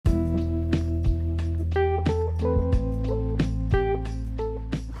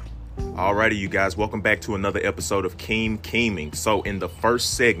Alrighty, you guys, welcome back to another episode of Keeming. So in the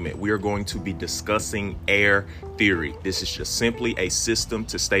first segment, we are going to be discussing air theory. This is just simply a system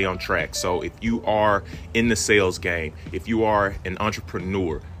to stay on track. So if you are in the sales game, if you are an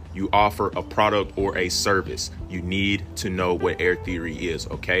entrepreneur, you offer a product or a service, you need to know what air theory is,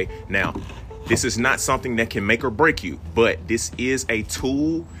 okay? Now, this is not something that can make or break you, but this is a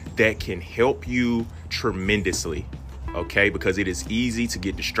tool that can help you tremendously. Okay, because it is easy to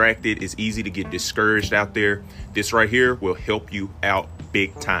get distracted. It's easy to get discouraged out there. This right here will help you out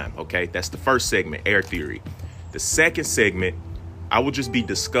big time. Okay, that's the first segment, air theory. The second segment, I will just be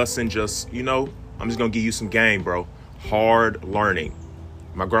discussing I'm just going to give you some game, bro. Hard learning.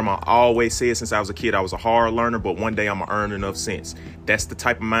 My grandma always said since I was a kid, I was a hard learner, but one day I'm going to earn enough sense. That's the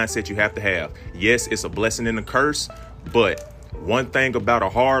type of mindset you have to have. Yes, it's a blessing and a curse, but one thing about a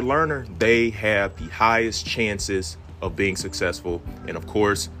hard learner, they have the highest chances of being successful. And of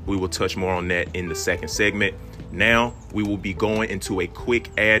course, we will touch more on that in the second segment. Now we will be going into a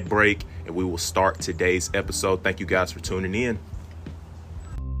quick ad break and we will start today's episode. Thank you guys for tuning in.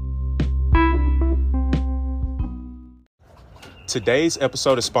 Today's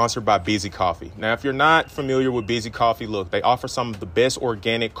episode is sponsored by Busy Coffee. Now, if you're not familiar with Busy Coffee, look, they offer some of the best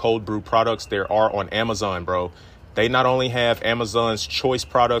organic cold brew products there are on Amazon, bro. They not only have Amazon's choice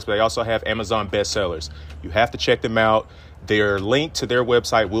products, but they also have Amazon bestsellers. You have to check them out. Their link to their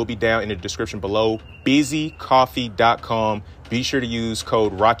website will be down in the description below, busycoffee.com. Be sure to use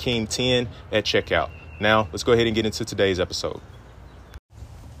code Rakeem10 at checkout. Now, let's go ahead and get into today's episode.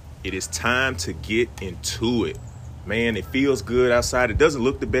 It is time to get into it. Man, it feels good outside. It doesn't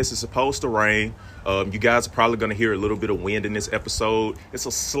look the best. It's supposed to rain. You guys are probably going to hear a little bit of wind in this episode. It's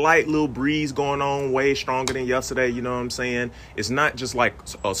a slight little breeze going on, way stronger than yesterday. You know what I'm saying? It's not just like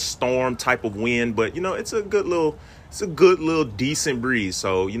a storm type of wind, but it's a good little decent breeze.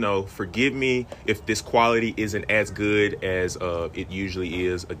 So, forgive me if this quality isn't as good as it usually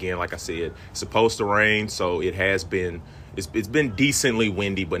is. Again, like I said, it's supposed to rain. So it's been decently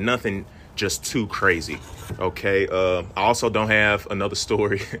windy, but nothing just too crazy. Okay. I also don't have another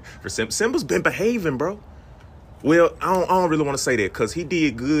story for Simba. Simba's been behaving, bro. Well, I don't really want to say that because he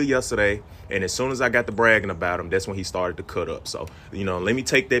did good yesterday. And as soon as I got to bragging about him, that's when he started to cut up. So, let me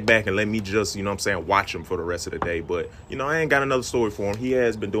take that back and let me just, watch him for the rest of the day. But, I ain't got another story for him. He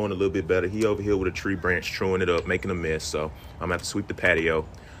has been doing a little bit better. He over here with a tree branch, chewing it up, making a mess. So I'm going to have to sweep the patio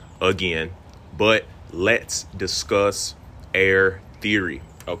again. But let's discuss air theory.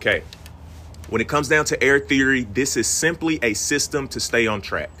 Okay. When it comes down to air theory, this is simply a system to stay on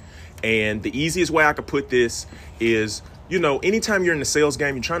track. And the easiest way I could put this is, anytime you're in the sales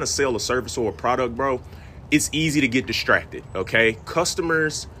game, you're trying to sell a service or a product, bro, it's easy to get distracted. Okay.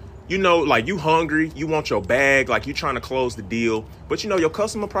 Customers, like you hungry, you want your bag, like you trying to close the deal. But, your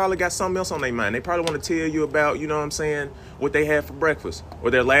customer probably got something else on their mind. They probably want to tell you about, what they had for breakfast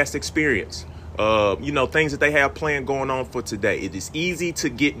or their last experience. Things that they have planned going on for today. It is easy to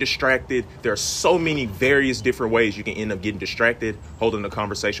get distracted. There are so many various different ways you can end up getting distracted holding a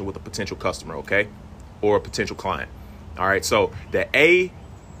conversation with a potential customer, okay? Or a potential client. All right. So the A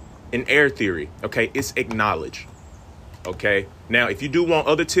in air theory, okay, it's acknowledge. Okay. Now, if you do want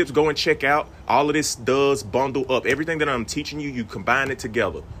other tips, go and check out. All of this does bundle up. Everything that I'm teaching you, you combine it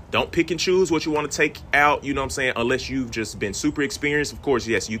together. Don't pick and choose what you want to take out, unless you've just been super experienced. Of course,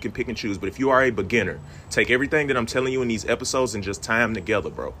 yes, you can pick and choose. But if you are a beginner, take everything that I'm telling you in these episodes and just tie them together,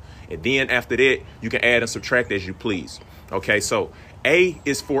 bro. And then after that, you can add and subtract as you please. Okay, so A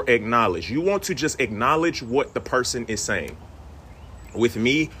is for acknowledge. You want to just acknowledge what the person is saying. With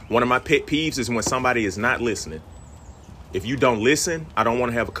me, one of my pet peeves is when somebody is not listening. If you don't listen, I don't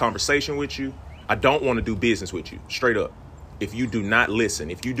want to have a conversation with you. I don't want to do business with you, straight up. If you do not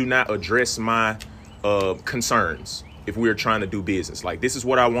listen, if you do not address my concerns, if we're trying to do business, like this is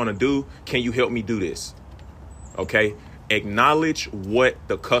what I want to do. Can you help me do this? Okay. Acknowledge what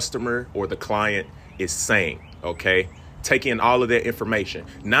the customer or the client is saying. Okay. Take in all of that information.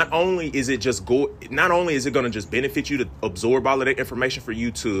 Not only is it going to just benefit you to absorb all of that information for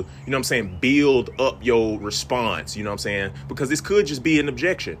you to, build up your response, because this could just be an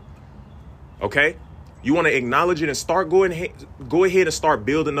objection. Okay. You want to acknowledge it and go ahead and start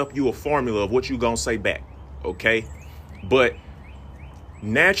building up you a formula of what you're going to say back. OK, but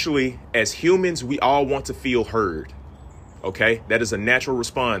naturally, as humans, we all want to feel heard. OK, that is a natural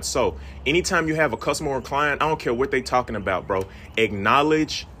response. So anytime you have a customer or client, I don't care what they're talking about, bro.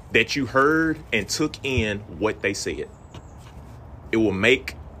 Acknowledge that you heard and took in what they said. It will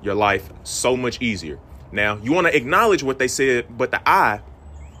make your life so much easier. Now, you want to acknowledge what they said, but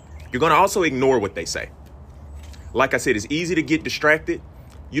you're going to also ignore what they say. Like I said, it's easy to get distracted.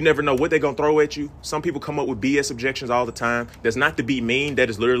 You never know what they're going to throw at you. Some people come up with BS objections all the time. That's not to be mean. That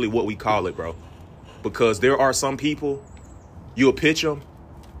is literally what we call it, bro. Because there are some people, you'll pitch them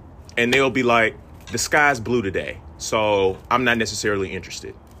and they'll be like, the sky's blue today, so I'm not necessarily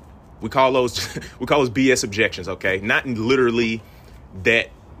interested. We call those BS objections, okay? Not literally that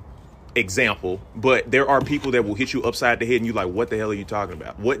example, but there are people that will hit you upside the head and you're like, what the hell are you talking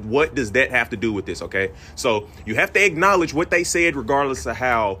about? What does that have to do with this, okay? So you have to acknowledge what they said regardless of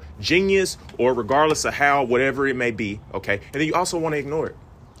how genius or regardless of how whatever it may be, okay? And then you also want to ignore it.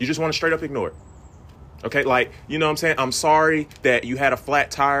 You just want to straight up ignore it. Okay, like, you know what I'm saying? I'm sorry that you had a flat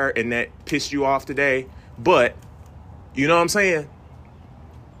tire and that pissed you off today, but you know what I'm saying?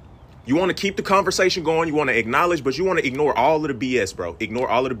 You want to keep the conversation going. You want to acknowledge, but you want to ignore all of the BS, bro. Ignore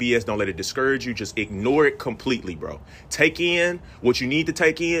all of the BS. Don't let it discourage you. Just ignore it completely, bro. Take in what you need to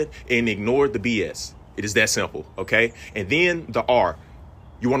take in and ignore the BS. It is that simple, okay? And then the R,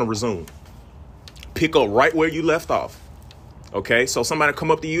 you want to resume. Pick up right where you left off. Okay, so somebody come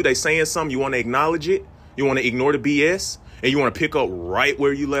up to you, they saying something, you want to acknowledge it, you want to ignore the BS, and you want to pick up right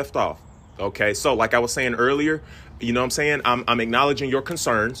where you left off. Okay, so like I was saying earlier, you know what I'm saying? I'm acknowledging your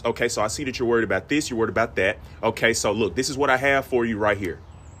concerns. Okay, so I see that you're worried about this, you're worried about that. Okay, so look, this is what I have for you right here.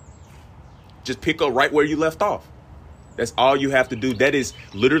 Just pick up right where you left off. That's all you have to do. That is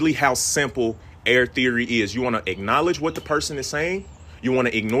literally how simple air theory is. You want to acknowledge what the person is saying, you want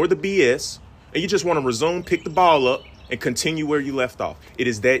to ignore the BS, and you just want to resume, pick the ball up, and continue where you left off. It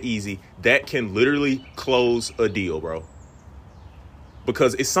is that easy. That can literally close a deal, bro.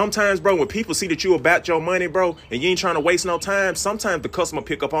 Because it's sometimes, bro, when people see that you about your money, bro, and you ain't trying to waste no time, sometimes the customer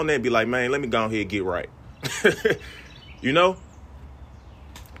pick up on that and be like, man, let me go ahead and get right. You know?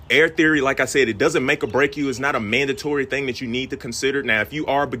 Air theory, like I said, it doesn't make or break you. It's not a mandatory thing that you need to consider. Now, if you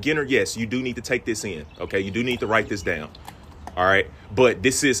are a beginner, yes, you do need to take this in. Okay, you do need to write this down. All right. But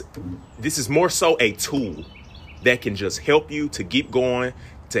this is more so a tool that can just help you to keep going,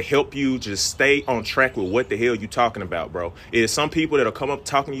 to help you just stay on track with what the hell you talking about, bro. It is some people that'll come up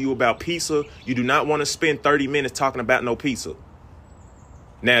talking to you about pizza. You do not want to spend 30 minutes talking about no pizza.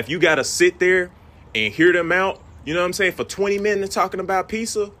 Now, if you got to sit there and hear them out, you know what I'm saying, for 20 minutes talking about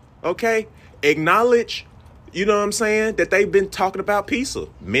pizza, okay, acknowledge, you know what I'm saying, that they've been talking about pizza.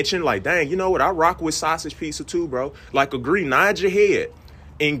 Mention like, dang, you know what, I rock with sausage pizza too, bro. Like, agree, nod your head.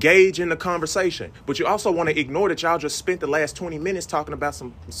 Engage in the conversation, but you also want to ignore that y'all just spent the last 20 minutes talking about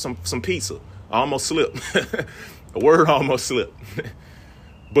some pizza. I almost slipped. A word almost slipped.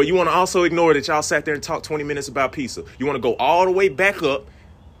 But you want to also ignore that y'all sat there and talked 20 minutes about pizza. You want to go all the way back up,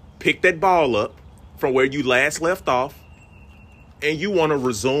 pick that ball up from where you last left off, and you want to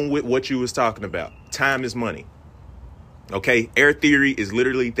resume with what you was talking about. Time is money. Okay, air theory is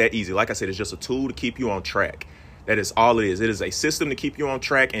literally that easy. Like I said, it's just a tool to keep you on track. That is all it is. It is a system to keep you on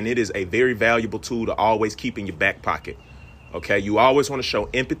track, and it is a very valuable tool to always keep in your back pocket. Okay, you always want to show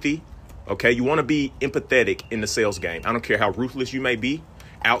empathy. Okay, you want to be empathetic in the sales game. I don't care how ruthless you may be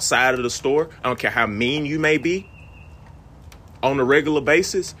outside of the store. I don't care how mean you may be on a regular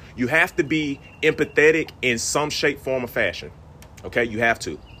basis. You have to be empathetic in some shape, form, or fashion. Okay, you have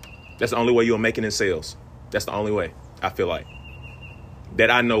to. That's the only way you'll make it in sales. That's the only way, I feel like, that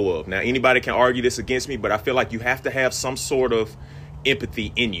I know of. Now, anybody can argue this against me, but I feel like you have to have some sort of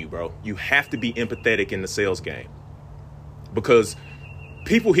empathy in you, bro. You have to be empathetic in the sales game because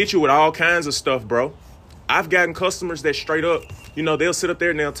people hit you with all kinds of stuff, bro. I've gotten customers that straight up, you know, they'll sit up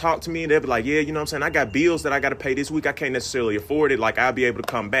there and they'll talk to me and they'll be like, yeah, you know what I'm saying? I got bills that I got to pay this week. I can't necessarily afford it. Like, I'll be able to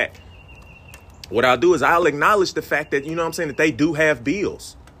come back. What I'll do is I'll acknowledge the fact that, you know what I'm saying, that they do have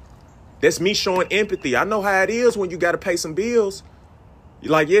bills. That's me showing empathy. I know how it is when you got to pay some bills.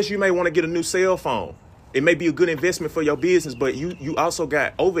 Like, yes, you may want to get a new cell phone. It may be a good investment for your business, but you also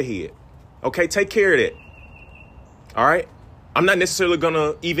got overhead. Okay, take care of that. All right. I'm not necessarily going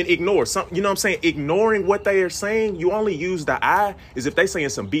to even ignore something. You know what I'm saying? Ignoring what they are saying. You only use the I is if they saying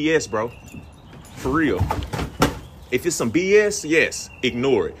some BS, bro. For real. If it's some BS, yes,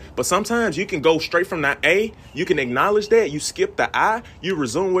 ignore it. But sometimes you can go straight from the A. You can acknowledge that. You skip the I. You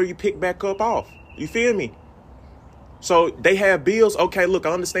resume where you pick back up off. You feel me? So they have bills. Okay, look,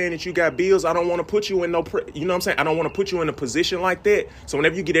 I understand that you got bills. I don't want to put you in you know what I'm saying? I don't want to put you in a position like that. So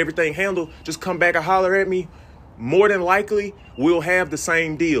whenever you get everything handled, just come back and holler at me. More than likely, we'll have the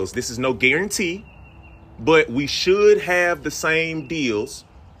same deals. This is no guarantee, but we should have the same deals.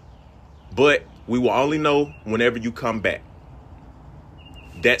 But we will only know whenever you come back.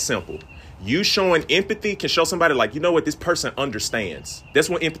 That simple. You showing empathy can show somebody like, you know what, this person understands. That's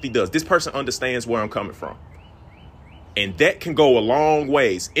what empathy does. This person understands where I'm coming from. And that can go a long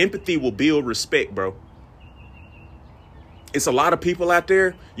ways. Empathy will build respect, bro. It's a lot of people out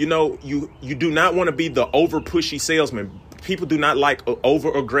there, you know, you do not want to be the over pushy salesman. People do not like over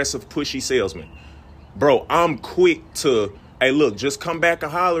aggressive pushy salesman. Bro, I'm quick to, hey, look, just come back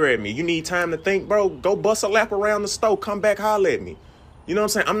and holler at me. You need time to think, bro, go bust a lap around the store, come back, holler at me. You know what I'm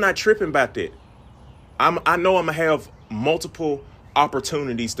saying? I'm not tripping about that. I know I'm gonna have multiple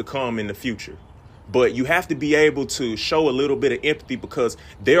opportunities to come in the future, but you have to be able to show a little bit of empathy, because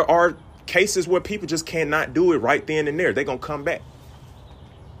there are cases where people just cannot do it right then and there. They're going to come back.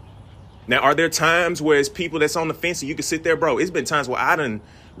 Now, are there times where it's people that's on the fence and you can sit there, bro? It's been times where I done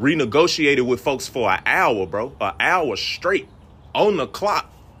renegotiated with folks for an hour, bro, an hour straight on the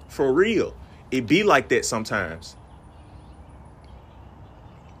clock, for real. It be like that sometimes.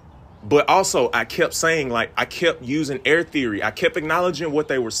 But also, I kept saying, like, I kept using air theory. I kept acknowledging what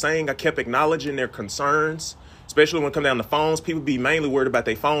they were saying. I kept acknowledging their concerns, especially when it comes down to phones. People be mainly worried about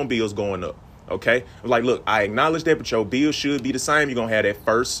their phone bills going up. OK, like, look, I acknowledge that, but your bill should be the same. You're going to have that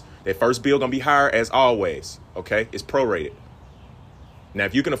first bill going to be higher as always. OK, it's prorated. Now,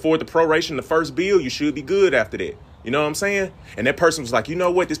 if you can afford the proration, the first bill, you should be good after that. You know what I'm saying? And that person was like, you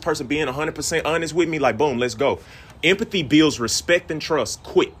know what? This person being 100% honest with me, like, boom, let's go. Empathy builds respect and trust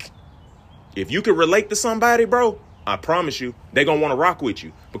quick. If you can relate to somebody, bro, I promise you, they're going to want to rock with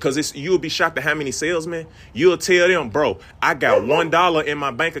you, because you'll be shocked at how many salesmen you'll tell them, bro, I got $1 in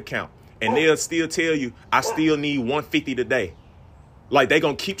my bank account, and they'll still tell you, I still need $150 today. Like, they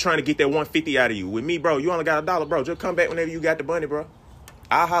going to keep trying to get that $150 out of you. With me, bro, you only got $1, bro. Just come back whenever you got the money, bro.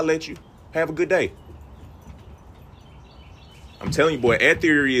 I'll holler at you. Have a good day. I'm telling you, boy, air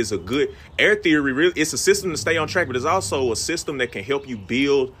theory, really, it's a system to stay on track, but it's also a system that can help you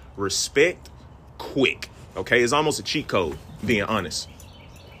build respect quick. Okay, it's almost a cheat code, being honest.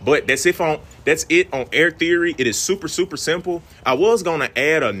 But that's it on air theory. It is super, super simple. I was gonna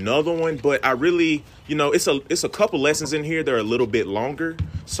add another one, but I really, you know, it's a couple lessons in here that are a little bit longer,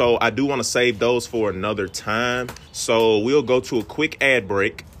 so I do want to save those for another time. So we'll go to a quick ad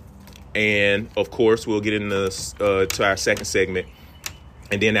break, and of course we'll get into to our second segment.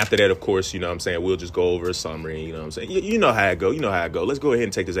 And then after that, of course, you know what I'm saying, we'll just go over a summary. You know what I'm saying? You know how it go. Let's go ahead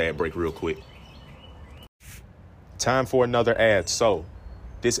and take this ad break real quick. Time for another ad. So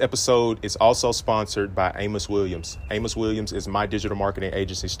this episode is also sponsored by Amos Williams. Amos Williams is my digital marketing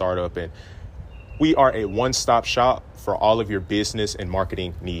agency startup, and we are a one-stop shop for all of your business and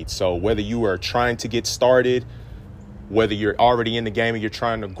marketing needs. So whether you are trying to get started, whether you're already in the game and you're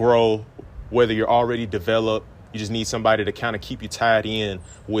trying to grow, whether you're already developed, you just need somebody to kind of keep you tied in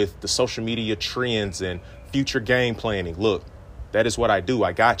with the social media trends and future game planning. Look, that is what I do.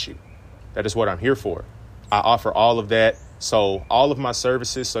 I got you. That is what I'm here for. I offer all of that. So all of my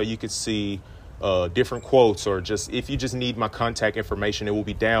services, so you could see different quotes, or just if you just need my contact information, it will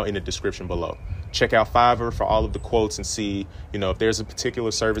be down in the description below. Check out Fiverr for all of the quotes and see, you know, if there's a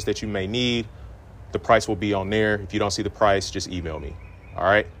particular service that you may need, the price will be on there. If you don't see the price, just email me. All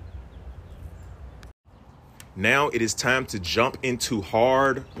right. Now it is time to jump into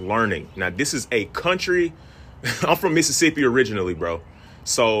hard learning. Now, this is a country. I'm from Mississippi originally, bro.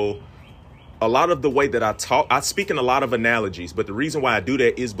 So a lot of the way that I talk, I speak in a lot of analogies, but the reason why I do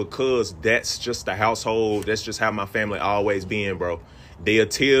that is because that's just the household. That's just how my family always been, bro. They'll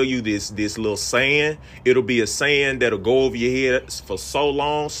tell you this little saying. It'll be a saying that'll go over your head for so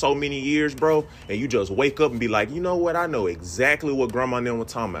long, so many years, bro. And you just wake up and be like, you know what? I know exactly what grandma and them were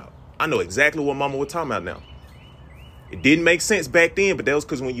talking about. I know exactly what mama was talking about now. It didn't make sense back then, but that was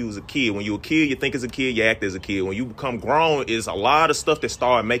because when you was a kid. When you were a kid, you think as a kid, you act as a kid. When you become grown, it's a lot of stuff that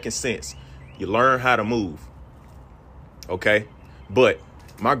start making sense. You learn how to move. Okay? But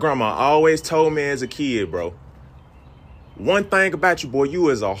my grandma always told me as a kid, bro, one thing about you, boy, you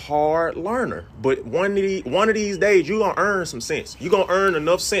is a hard learner. But one of these days, you're going to earn some sense. You're going to earn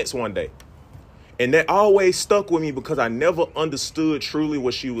enough sense one day. And that always stuck with me because I never understood truly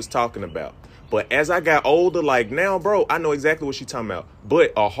what she was talking about. But as I got older, like now, bro, I know exactly what she's talking about.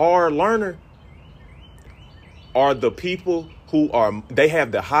 But a hard learner are the people they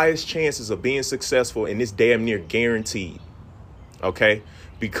have the highest chances of being successful, and it's damn near guaranteed. Okay?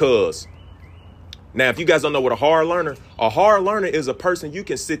 Because now, if you guys don't know what a hard learner is a person you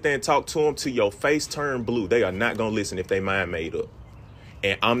can sit there and talk to them till your face turn blue. They are not going to listen if they mind made up.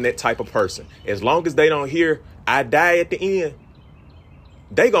 And I'm that type of person. As long as they don't hear I die at the end,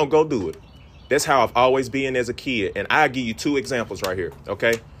 they going to go do it. That's how I've always been as a kid. And I'll give you two examples right here.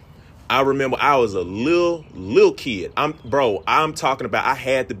 Okay. I remember I was a little kid. I'm talking about, I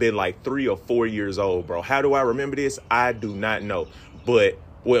had to be like 3 or 4 years old, bro. How do I remember this? I do not know. But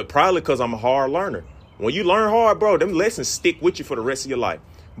probably because I'm a hard learner. When you learn hard, bro, them lessons stick with you for the rest of your life.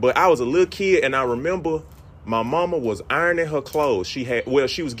 But I was a little kid, and I remember My mama was ironing her clothes. She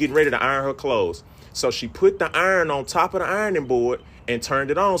was getting ready to iron her clothes. So she put the iron on top of the ironing board and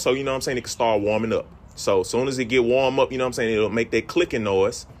turned it on. So, you know what I'm saying, it could start warming up. So as soon as it get warm up, you know what I'm saying, it'll make that clicking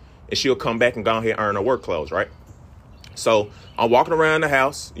noise and she'll come back and go ahead and iron her work clothes, right? So I'm walking around the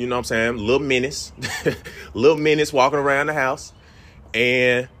house, you know what I'm saying, little menace walking around the house.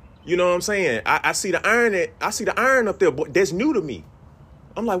 And you know what I'm saying, I see the iron up there, but that's new to me.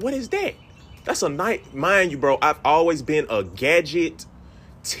 I'm like, what is that? That's a night, mind you, bro. I've always been a gadget,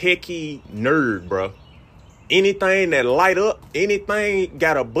 techie nerd, bro. Anything that light up, anything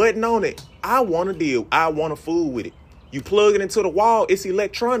got a button on it, I want to deal. I want to fool with it. You plug it into the wall, it's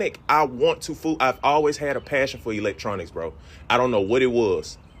electronic. I want to fool. I've always had a passion for electronics, bro. I don't know what it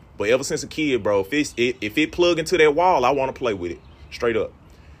was, but ever since a kid, bro, if it plug into that wall, I want to play with it, straight up.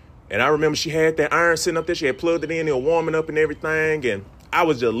 And I remember she had that iron sitting up there. She had plugged it in, it was warming up and everything, and I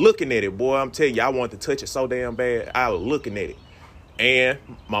was just looking at it, boy. I'm telling you, I wanted to touch it so damn bad. I was looking at it. And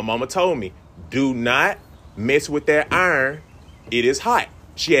my mama told me, do not mess with that iron. It is hot.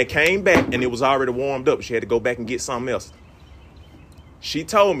 She had came back and it was already warmed up. She had to go back and get something else. She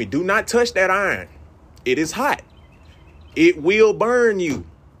told me, do not touch that iron. It is hot. It will burn you.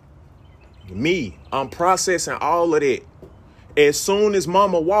 I'm processing all of that. As soon as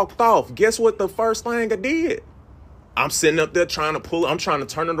mama walked off, guess what the first thing I did? I'm sitting up there trying to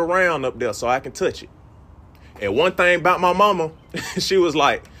turn it around up there so I can touch it. And one thing about my mama, she was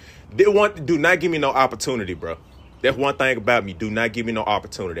like, do not give me no opportunity, bro. That's one thing about me. Do not give me no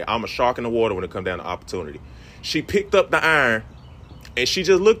opportunity. I'm a shark in the water when it comes down to opportunity. She picked up the iron and she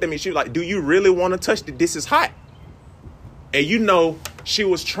just looked at me. She was like, do you really want to touch it? This is hot. And you know, she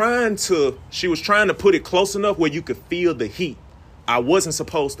was trying to put it close enough where you could feel the heat. I wasn't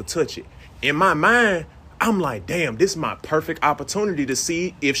supposed to touch it. In my mind, I'm like, damn, this is my perfect opportunity to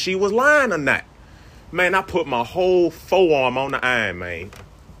see if she was lying or not. Man, I put my whole forearm on the iron, man.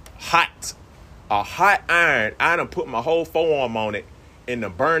 Hot. A hot iron. I done put my whole forearm on it and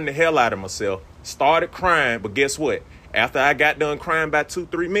done burned the hell out of myself. Started crying, but guess what? After I got done crying about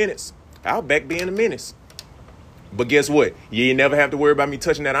 2-3 minutes, I was back being a menace. But guess what? You ain't never have to worry about me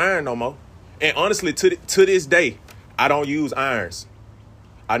touching that iron no more. And honestly, to this day, I don't use irons.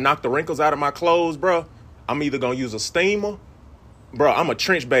 I knock the wrinkles out of my clothes, bro. I'm either going to use a steamer. Bro, I'm a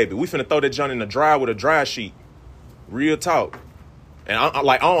trench baby. We finna throw that joint in the dryer with a dry sheet. Real talk. And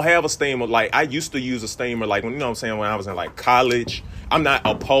I don't have a steamer. Like, I used to use a steamer, like, you know what I'm saying, when I was in, like, college. I'm not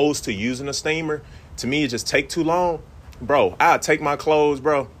opposed to using a steamer. To me, it just take too long. Bro, I'll take my clothes,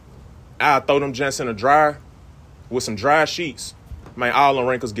 bro. I'll throw them joints in a dryer with some dry sheets. Man, all the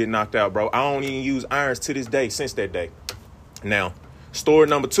wrinkles get knocked out, bro. I don't even use irons to this day, since that day. Now, story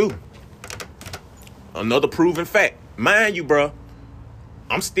number 2. Another proven fact. Mind you, bro,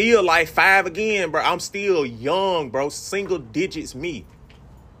 I'm still like 5 again, bro. I'm still young, bro. Single digits me.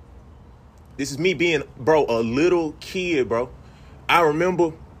 This is me being, bro, a little kid, bro. I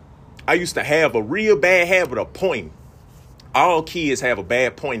remember I used to have a real bad habit of pointing. All kids have a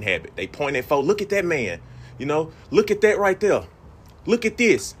bad pointing habit. They point at folk. Look at that man. You know, look at that right there. Look at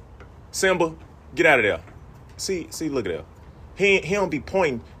this. Simba, get out of there. See, look at that. He don't be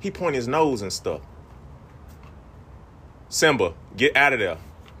pointing. He point his nose and stuff. Simba, get out of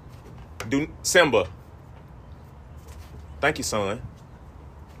there. Simba. Thank you, son.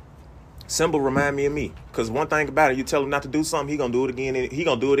 Simba remind me of me. Because one thing about it, you tell him not to do something, he going to do it again. He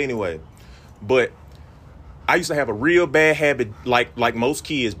going to do it anyway. But I used to have a real bad habit, like most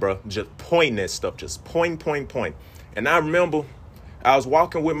kids, bro. Just pointing at stuff. Just point. And I remember I was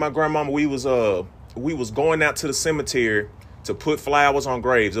walking with my grandmama. We was going out to the cemetery to put flowers on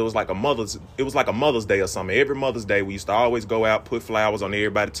graves. It was like a Mother's Day or something. Every Mother's Day, we used to always go out, put flowers on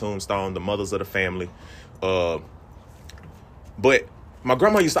everybody's tombstone, the mothers of the family. But my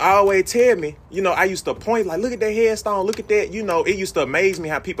grandma used to always tell me, you know, I used to point like, look at that headstone, look at that. You know, it used to amaze me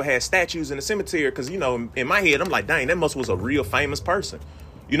how people had statues in the cemetery. Because, you know, in my head, I'm like, dang, that was a real famous person.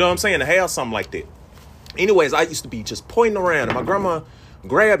 You know what I'm saying? To have something like that. Anyways, I used to be just pointing around. And my grandma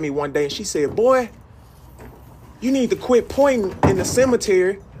grabbed me one day and she said, boy, you need to quit pointing in the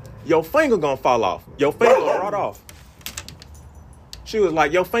cemetery. Your finger gonna fall off. Your finger gonna rot off. She was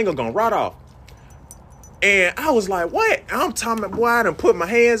like, your finger gonna rot off. And I was like, what? I'm talking about, boy, I done put my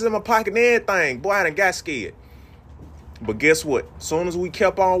hands in my pocket and everything. Boy, I done got scared. But guess what? As soon as we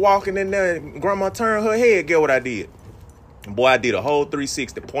kept on walking in there, grandma turned her head, guess what I did? Boy, I did a whole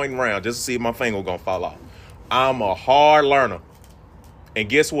 360 pointing around just to see if my finger was gonna fall off. I'm a hard learner. And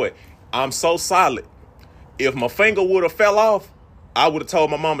guess what? I'm so solid. If my finger would have fell off, I would have told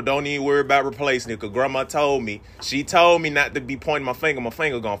my mama, don't even worry about replacing it, because grandma told me, she told me not to be pointing my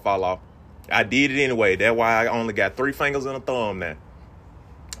finger gonna fall off. I did it anyway. That's why I only got 3 fingers and a thumb now.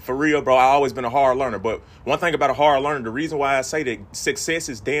 For real, bro, I always been a hard learner. But one thing about a hard learner, the reason why I say that success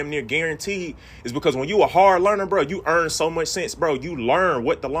is damn near guaranteed is because when you a hard learner, bro, you earn so much sense, bro. You learn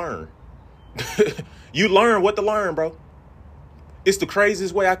what to learn. You learn what to learn, bro. It's the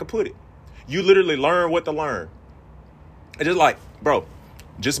craziest way I could put it. You literally learn what to learn. It's just like, bro,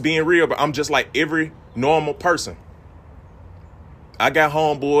 just being real, but I'm just like every normal person. I got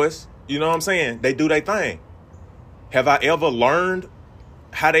homeboys, you know what I'm saying? They do their thing. Have I ever learned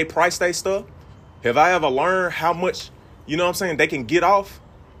how they price their stuff? Have I ever learned how much, you know what I'm saying, they can get off?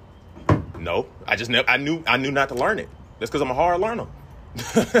 No, I just never, I knew not to learn it. That's because I'm a hard learner.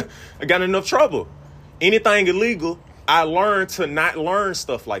 I got enough trouble. Anything illegal, I learned to not learn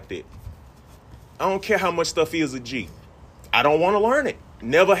stuff like that. I don't care how much stuff is a G. I don't want to learn it.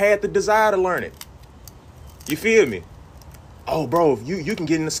 Never had the desire to learn it. You feel me? Oh, bro, if you can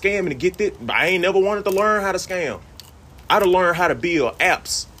get in the scam and get that. I ain't never wanted to learn how to scam. I'd have learned how to build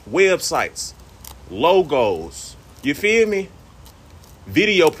apps, websites, logos. You feel me?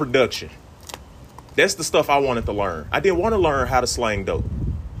 Video production. That's the stuff I wanted to learn. I didn't want to learn how to slang dope.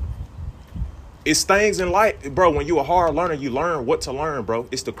 It's things in life, bro. When you a hard learner, you learn what to learn, bro.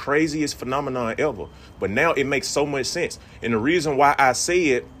 It's the craziest phenomenon ever. But now it makes so much sense. And the reason why I say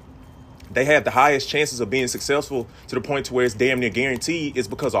it, they have the highest chances of being successful to the point to where it's damn near guaranteed is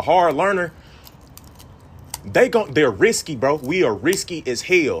because a hard learner, they're risky, bro. We are risky as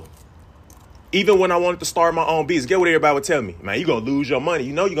hell. Even when I wanted to start my own business, get what everybody would tell me, man, you're going to lose your money.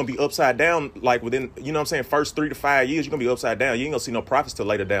 You know, you're going to be upside down, like within, you know what I'm saying, first 3 to 5 years, you're going to be upside down. You ain't going to see no profits till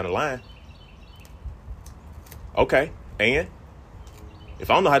later down the line. Okay, and if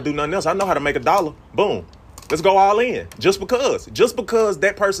I don't know how to do nothing else, I know how to make $1. Boom. Let's go all in. Just because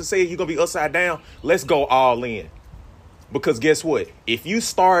that person said you're going to be upside down, let's go all in. Because guess what? If you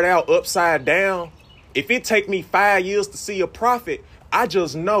start out upside down, if it take me 5 years to see a profit, I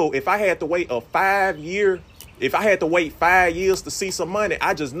just know if I had to wait 5 years to see some money,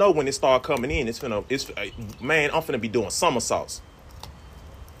 I just know when it start coming in, man, I'm finna be doing somersaults.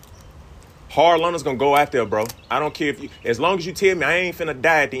 Hard learner's gonna go out there, bro. I don't care as long as you tell me I ain't finna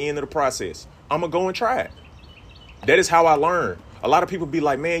die at the end of the process, I'm gonna go and try it. That is how I learn. A lot of people be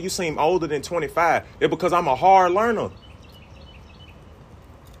like, man, you seem older than 25. It's because I'm a hard learner.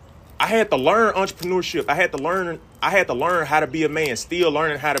 I had to learn entrepreneurship. I had to learn how to be a man, still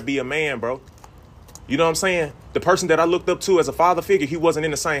learning how to be a man, bro. You know what I'm saying? The person that I looked up to as a father figure, he wasn't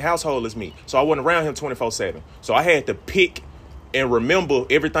in the same household as me. So I wasn't around him 24/7. So I had to pick and remember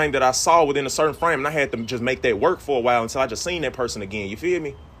everything that I saw within a certain frame. And I had to just make that work for a while until I just seen that person again. You feel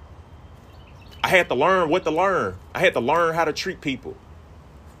me? I had to learn what to learn. I had to learn how to treat people.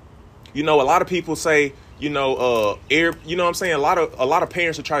 You know, a lot of people say, you know what I'm saying? A lot of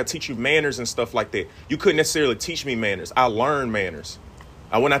parents will try to teach you manners and stuff like that. You couldn't necessarily teach me manners. I learned manners.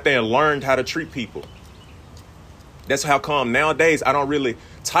 I went out there and learned how to treat people. That's how come nowadays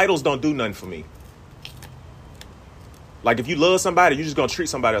titles don't do nothing for me. Like if you love somebody, you're just going to treat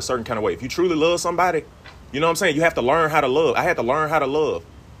somebody a certain kind of way. If you truly love somebody, you know what I'm saying? You have to learn how to love. I had to learn how to love.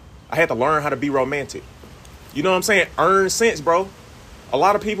 I had to learn how to be romantic. You know what I'm saying? Earn sense, bro. A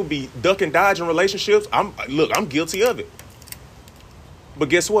lot of people be duck and dodge in relationships. I'm guilty of it. But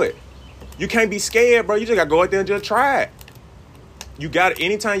guess what? You can't be scared, bro. You just got to go out there and just try it.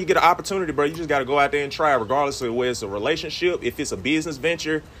 Anytime you get an opportunity, bro, you just got to go out there and try it, regardless of whether it's a relationship, if it's a business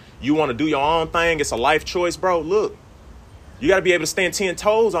venture, you want to do your own thing, it's a life choice, bro. Look, you got to be able to stand 10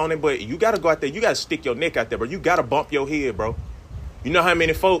 toes on it, but you got to go out there. You got to stick your neck out there, bro. You got to bump your head, bro. You know how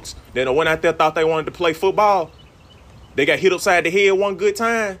many folks that went out there thought they wanted to play football? They got hit upside the head one good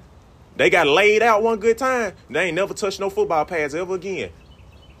time. They got laid out one good time. They ain't never touched no football pads ever again.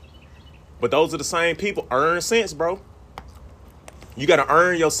 But those are the same people. Earn sense, bro. You got to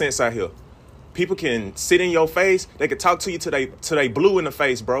earn your sense out here. People can sit in your face. They can talk to you till they blue in the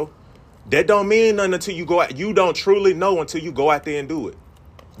face, bro. That don't mean nothing until you go out. You don't truly know until you go out there and do it.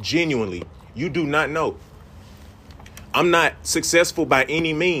 Genuinely. You do not know. I'm not successful by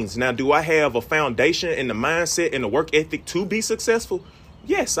any means. Now, do I have a foundation and the mindset and the work ethic to be successful?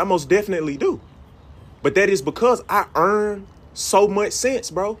 Yes, I most definitely do. But that is because I earn so much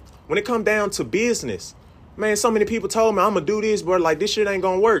sense, bro. When it come down to business, man, so many people told me I'm going to do this, bro. Like, this shit ain't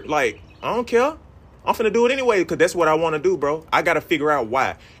going to work. Like, I don't care. I'm finna do it anyway because that's what I want to do, bro. I got to figure out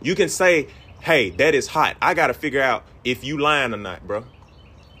why. You can say, hey, that is hot. I got to figure out if you lying or not, bro.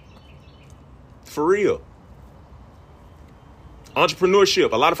 For real.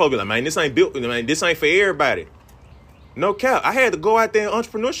 Entrepreneurship. A lot of folks be like, man, this ain't built. Man, this ain't for everybody. No cap. I had to go out there in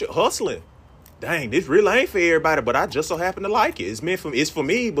entrepreneurship, hustling. dang, this really ain't for everybody, but I just so happen to like it. It's for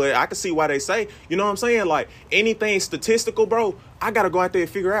me, but I can see why they say, you know what I'm saying? Like anything statistical, bro, I gotta go out there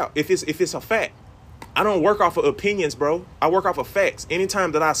and figure out if it's a fact. I don't work off of opinions, bro. I work off of facts.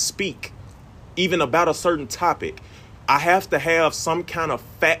 Anytime that I speak, even about a certain topic, I have to have some kind of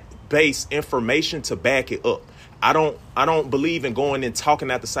fact-based information to back it up. I don't believe in going and talking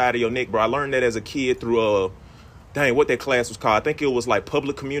out the side of your neck, bro. I learned that as a kid through what that class was called. I think it was like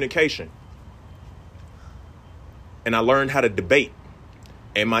public communication. And I learned how to debate.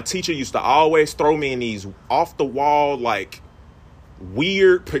 And my teacher used to always throw me in these off the wall, like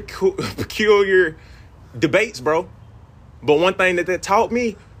weird, peculiar debates, bro. But one thing that taught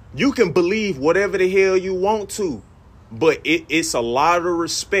me, you can believe whatever the hell you want to, but it's a lot of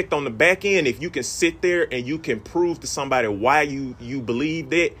respect on the back end if you can sit there and you can prove to somebody why you believe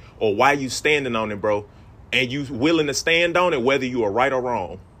that or why you standing on it, bro, and you willing to stand on it whether you are right or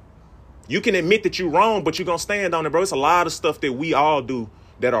wrong. You can admit that you're wrong, but you're gonna stand on it, bro. It's a lot of stuff that we all do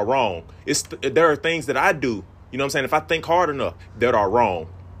that are wrong. There are things that I do, you know what I'm saying, if I think hard enough, that are wrong.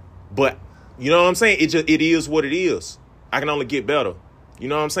 But you know what I'm saying? It is what it is. I can only get better. You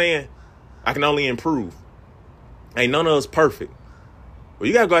know what I'm saying? I can only improve. Ain't none of us perfect. Well,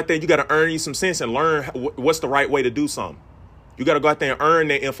 you got to go out there. You got to earn you some sense and learn what's the right way to do something. You got to go out there and earn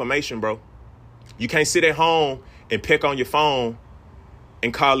that information, bro. You can't sit at home and pick on your phone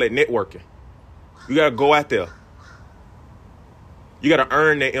and call it networking. You got to go out there. You got to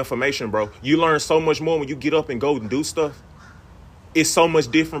earn that information, bro. You learn so much more when you get up and go and do stuff. It's so much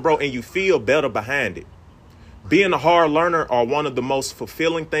different, bro, and you feel better behind it. Being a hard learner are one of the most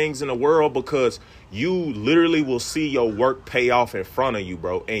fulfilling things in the world because you literally will see your work pay off in front of you,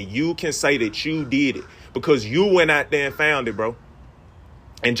 bro. And you can say that you did it because you went out there and found it, bro.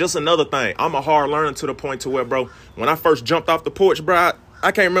 And just another thing, I'm a hard learner to the point to where, bro, when I first jumped off the porch, bro,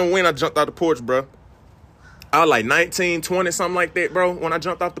 I can't remember when I jumped off the porch, bro. I was like 19, 20, something like that, bro, when I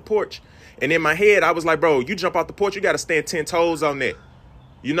jumped off the porch. And in my head, I was like, bro, you jump off the porch, you got to stand 10 toes on that.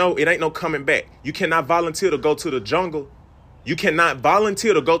 You know, it ain't no coming back. You cannot volunteer to go to the jungle. You cannot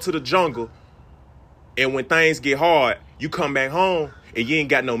volunteer to go to the jungle. And when things get hard, you come back home and you ain't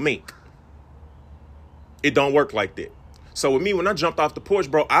got no mink. It don't work like that. So with me, when I jumped off the porch,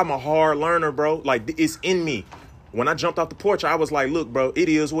 bro, I'm a hard learner, bro. Like, it's in me. When I jumped off the porch, I was like, look, bro, it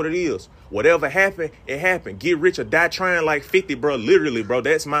is what it is. Whatever happened, it happened. Get rich or die trying like 50, bro. Literally, bro,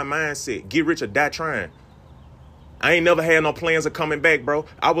 that's my mindset. Get rich or die trying. I ain't never had no plans of coming back, bro.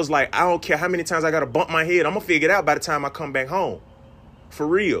 I was like, I don't care how many times I got to bump my head. I'm going to figure it out by the time I come back home. For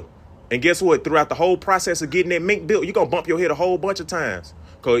real. And guess what? Throughout the whole process of getting that mink built, you're going to bump your head a whole bunch of times.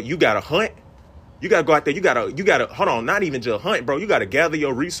 Because you got to hunt. You got to go out there. You got to, hold on, not even just hunt, bro. You got to gather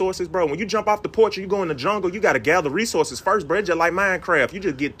your resources, bro. When you jump off the porch and you go in the jungle, you got to gather resources first, bro. It's just like Minecraft. You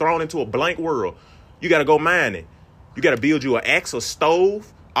just get thrown into a blank world. You got to go mining. You got to build you an axe, a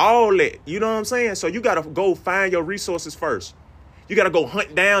stove. All that, you know what I'm saying? So you got to go find your resources first. You got to go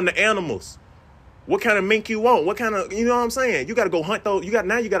hunt down the animals. What kind of mink you want? What kind of, you know what I'm saying? You got to go hunt those. You got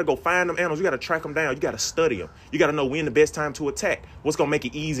to go find them animals. You got to track them down. You got to study them. You got to know when the best time to attack. What's going to make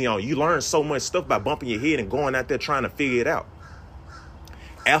it easy on you. You learn so much stuff by bumping your head and going out there trying to figure it out.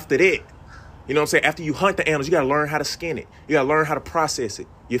 After that, you know what I'm saying? After you hunt the animals, you got to learn how to skin it. You got to learn how to process it.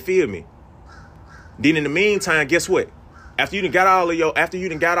 You feel me? Then in the meantime, guess what? After you done got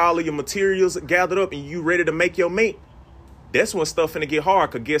all of your materials gathered up and you ready to make your mate, that's when stuff finna get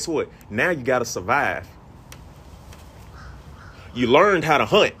hard. Cause guess what? Now you gotta survive. You learned how to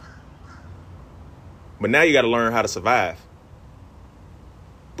hunt, but now you gotta learn how to survive.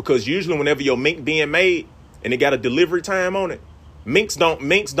 Because usually whenever your mink being made and it got a delivery time on it, minks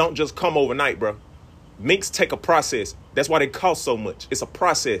don't just come overnight, bro. Minks take a process. That's why they cost so much. It's a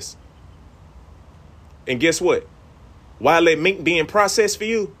process. And guess what? While that mink being processed for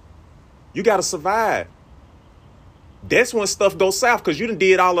you, you got to survive. That's when stuff goes south because you done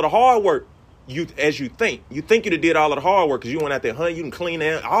did all of the hard work. You think you done did all of the hard work because you went out there hunting, you done clean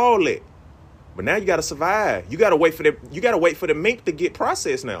out all that. But now you got to survive. You got to wait for the mink to get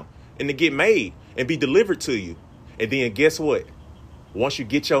processed now and to get made and be delivered to you. And then guess what? Once you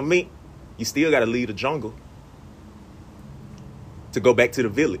get your mink, you still got to leave the jungle to go back to the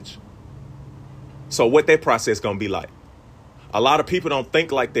village. So what that process going to be like? A lot of people don't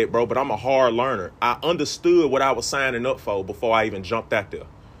think like that, bro, but I'm a hard learner. I understood what I was signing up for before I even jumped out there.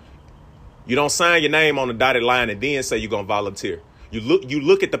 You don't sign your name on the dotted line and then say you're going to volunteer. You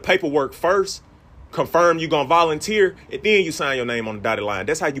look at the paperwork first, confirm you're going to volunteer, and then you sign your name on the dotted line.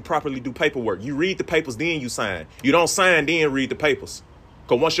 That's how you properly do paperwork. You read the papers, then you sign. You don't sign, then read the papers.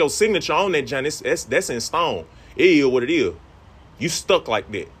 Because once your signature on that, John, that's in stone. It is what it is. You stuck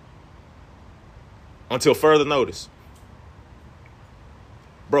like that. until further notice.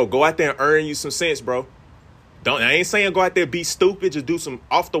 Bro, go out there and earn you some sense, bro. I ain't saying go out there be stupid, just do some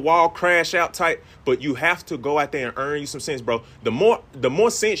off the wall crash out type, but you have to go out there and earn you some sense, bro. The more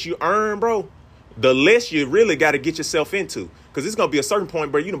sense you earn, bro, the less you really got to get yourself into. Because it's going to be a certain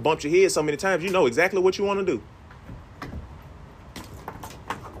point, bro, you done bumped your head so many times, you know exactly what you want to do.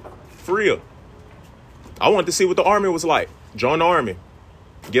 For real. I wanted to see what the Army was like. Join the Army.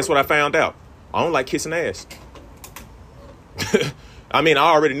 Guess what I found out? I don't like kissing ass. I mean, I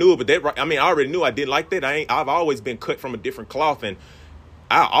already knew it, but I already knew I didn't like that. I've always been cut from a different cloth, and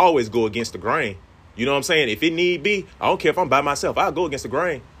I always go against the grain. You know what I'm saying? If it need be, I don't care if I'm by myself. I'll go against the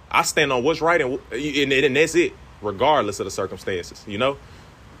grain. I stand on what's right, and that's it, regardless of the circumstances, you know?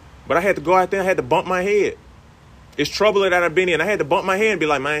 But I had to go out there. I had to bump my head. It's trouble that I've been in. I had to bump my head and be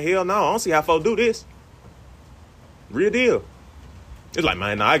like, man, hell no, I don't see how folks do this. Real deal. It's like,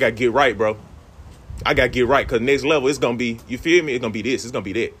 man, nah, I got to get right, bro. I got to get right, because next level, it's going to be, you feel me? It's going to be this. It's going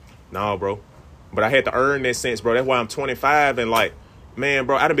to be that. No, bro. But I had to earn that sense, bro. That's why I'm 25, and like, man,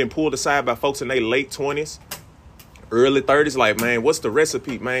 bro, I done been pulled aside by folks in their late 20s, early 30s. Like, man, what's the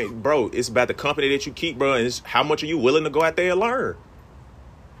recipe? Man, bro, it's about the company that you keep, bro, and it's how much are you willing to go out there and learn?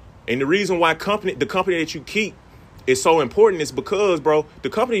 And the reason why the company that you keep is so important is because, bro, the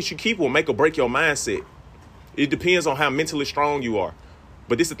company that you keep will make or break your mindset. It depends on how mentally strong you are.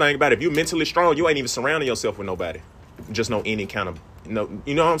 But this is the thing about it. If you're mentally strong, you ain't even surrounding yourself with nobody. Just no any kind of, you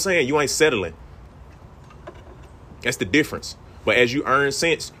know what I'm saying? You ain't settling. That's the difference. But as you earn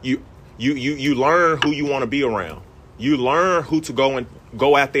sense, you learn who you want to be around. You learn who to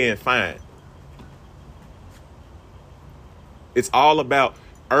go out there and find. It's all about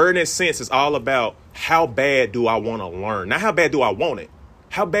earning sense. It's all about how bad do I want to learn? Not how bad do I want it.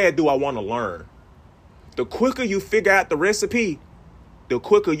 How bad do I want to learn? The quicker you figure out the recipe, the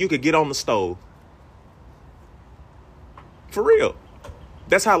quicker you could get on the stove. For real.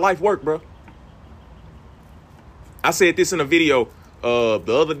 That's how life works, bro. I said this in a video the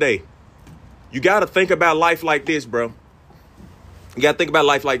other day. You got to think about life like this, bro. You got to think about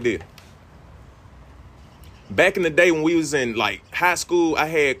life like this. Back in the day when we was in like high school, I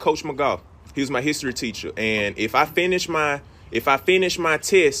had Coach McGough. He was my history teacher. And if I finished my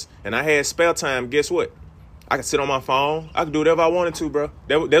test and I had spare time, guess what? I could sit on my phone. I could do whatever I wanted to, bro.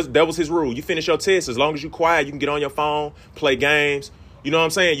 That was his rule. You finish your test, as long as you quiet, you can get on your phone, play games. You know what I'm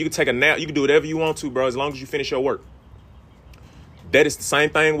saying? You can take a nap. You can do whatever you want to, bro, as long as you finish your work. That is the same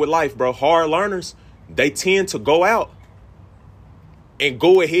thing with life, bro. Hard learners, they tend to go out and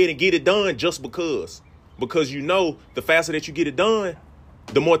go ahead and get it done just because. Because you know the faster that you get it done,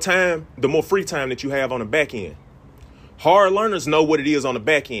 the more free time that you have on the back end. Hard learners know what it is on the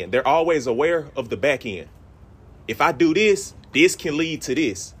back end. They're always aware of the back end. If I do this, this can lead to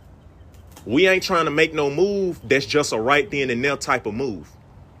this. We ain't trying to make no move that's just a right then and there type of move.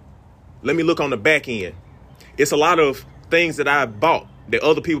 Let me look on the back end. It's a lot of things that I bought that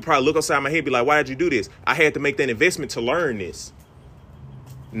other people probably look upside my head and be like, why did you do this? I had to make that investment to learn this.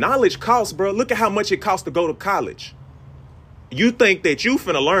 Knowledge costs, bro. Look at how much it costs to go to college. You think that you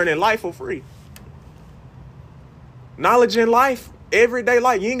finna learn in life for free. Knowledge in life, everyday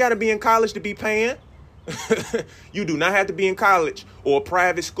life. You ain't got to be in college to be paying. You do not have to be in college or a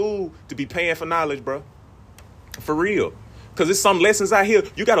private school to be paying for knowledge, bro. For real. Because there's some lessons out here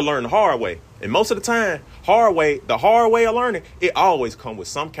you got to learn the hard way. And most of the time, the hard way of learning, it always comes with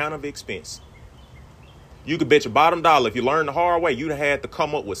some kind of expense. You could bet your bottom dollar if you learn the hard way, you'd had to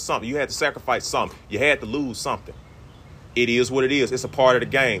come up with something. You had to sacrifice something. You had to lose something. It is what it is. It's a part of the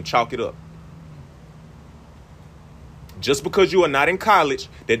game. Chalk it up. Just because you are not in college,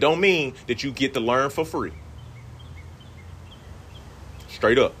 that don't mean that you get to learn for free.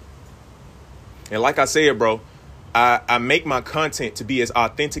 Straight up. And like I said, bro, I make my content to be as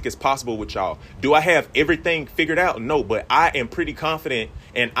authentic as possible with y'all. Do I have everything figured out? No, but I am pretty confident,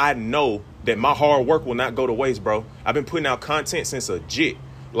 and I know that my hard work will not go to waste, bro. I've been putting out content since a jit.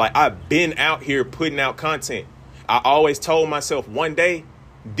 Like, I've been out here putting out content. I always told myself one day,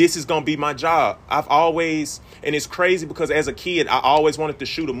 this is going to be my job. And it's crazy because as a kid, I always wanted to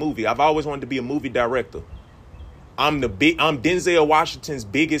shoot a movie. I've always wanted to be a movie director. I'm Denzel Washington's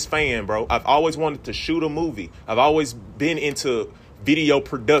biggest fan, bro. I've always wanted to shoot a movie. I've always been into video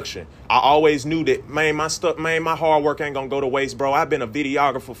production. I always knew that, my hard work ain't going to go to waste, bro. I've been a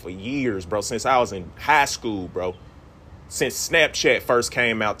videographer for years, bro, since I was in high school, bro. Since Snapchat first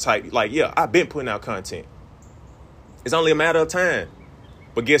came out type. Like, yeah, I've been putting out content. It's only a matter of time.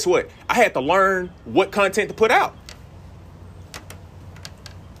 But guess what? I had to learn what content to put out.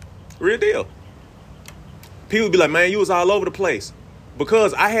 Real deal. People be like, man, you was all over the place.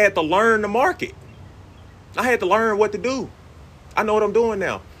 Because I had to learn the market. I had to learn what to do. I know what I'm doing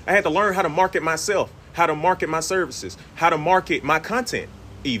now. I had to learn how to market myself, how to market my services, how to market my content,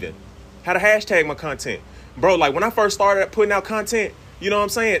 even how to hashtag my content. Bro, like when I first started putting out content, you know what I'm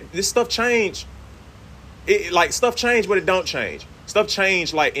saying? This stuff changed. Stuff changed, but it don't change. Stuff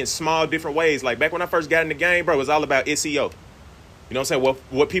changed like in small different ways. Like back when I first got in the game, bro, it was all about SEO. You know what I'm saying?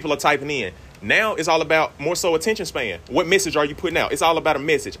 What people are typing in. Now it's all about more so attention span. What message are you putting out? It's all about a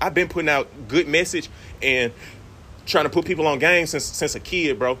message. I've been putting out good message and trying to put people on game since a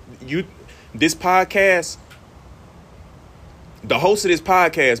kid, bro. This podcast, the host of this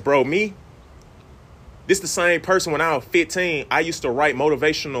podcast, bro, this the same person when I was 15. I used to write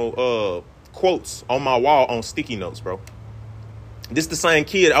motivational quotes on my wall on sticky notes, bro. This the same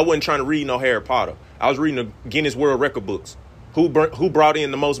kid. I wasn't trying to read no Harry Potter. I was reading the Guinness World Record books. Who brought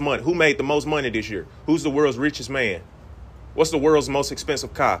in the most money? Who made the most money this year? Who's the world's richest man? What's the world's most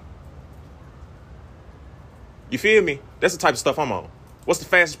expensive car? You feel me? That's the type of stuff I'm on. What's the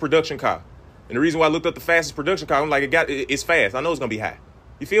fastest production car? And the reason why I looked up the fastest production car, I'm like, it's fast. I know it's going to be high.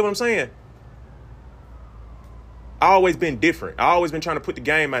 You feel what I'm saying? I always been different. I always been trying to put the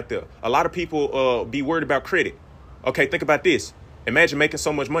game out there. A lot of people be worried about credit. Okay, think about this. Imagine making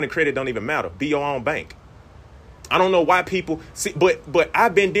so much money, credit don't even matter. Be your own bank. I don't know why people see, but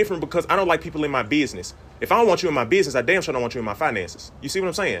I've been different because I don't like people in my business. If I don't want you in my business, I damn sure don't want you in my finances. You see what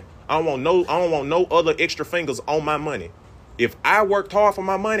I'm saying? I don't want no other extra fingers on my money. If I worked hard for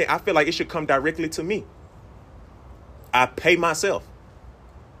my money, I feel like it should come directly to me. I pay myself.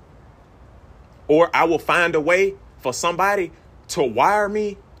 Or I will find a way for somebody to wire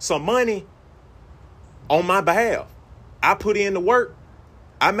me some money on my behalf. I put in the work.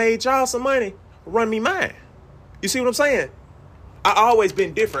 I made y'all some money. Run me mine. You see what I'm saying? I always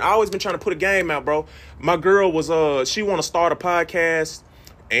been different. I always been trying to put a game out, bro. My girl was she want to start a podcast,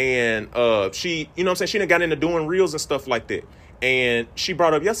 and she, you know what I'm saying, she done got into doing reels and stuff like that. And she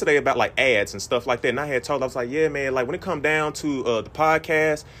brought up yesterday about like ads and stuff like that. And I had told her, I was like, yeah, man, like when it come down to the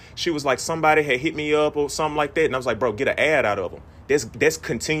podcast, she was like, somebody had hit me up or something like that. And I was like, bro, get an ad out of them. That's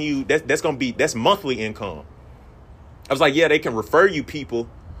continued. That's monthly income. I was like, yeah, they can refer you people.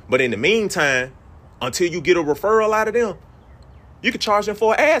 But in the meantime, until you get a referral out of them, you can charge them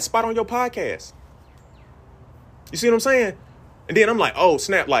for an ad spot on your podcast. You see what I'm saying? And then I'm like, oh,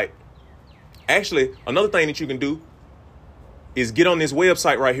 snap. Like, actually, another thing that you can do is get on this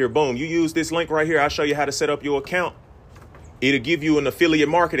website right here. Boom. You use this link right here. I'll show you how to set up your account. It'll give you an affiliate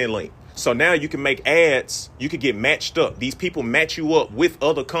marketing link. So now you can make ads. You can get matched up. These people match you up with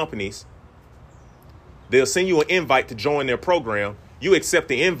other companies. They'll send you an invite to join their program. You accept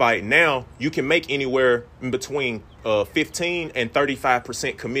the invite. Now you can make anywhere in between 15 and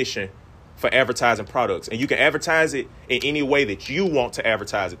 35% commission for advertising products. And you can advertise it in any way that you want to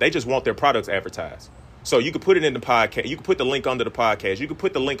advertise it. They just want their products advertised. So you can put it in the podcast. You can put the link under the podcast. You can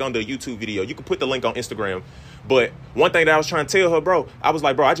put the link under a YouTube video. You can put the link on Instagram. But one thing that I was trying to tell her, bro, I was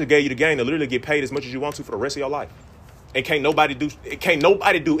like, bro, I just gave you the game to literally get paid as much as you want to for the rest of your life. And can't nobody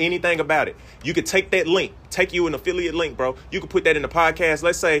do anything about it. You could take that link, take you an affiliate link, bro. You could put that in the podcast.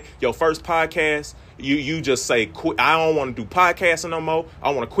 Let's say your first podcast, you just say, quit. I don't want to do podcasting no more. I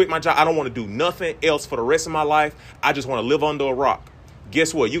want to quit my job. I don't want to do nothing else for the rest of my life. I just want to live under a rock.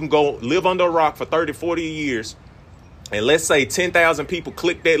 Guess what? You can go live under a rock for 30, 40 years. And let's say 10,000 people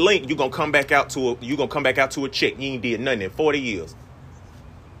click that link. You're going to come back out to a check. You ain't did nothing in 40 years.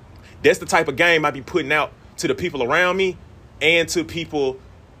 That's the type of game I be putting out to the people around me and to people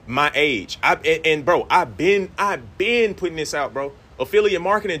my age. I've been putting this out, bro. Affiliate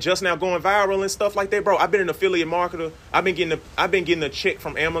marketing just now going viral and stuff like that, bro. I've been an affiliate marketer. I've been getting a check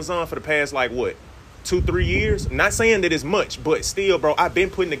from Amazon for the past 2-3 years. I'm not saying that it's much, but still, bro, I've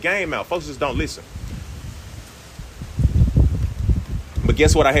been putting the game out. Folks just don't listen. But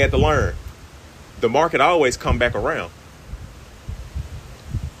guess what I had to learn? The market always come back around.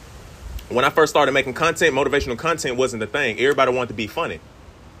 When I first started making content, motivational content wasn't the thing. Everybody wanted to be funny.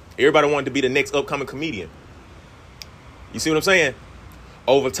 Everybody wanted to be the next upcoming comedian. You see what I'm saying?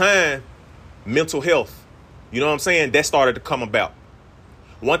 Over time, mental health, you know what I'm saying? That started to come about.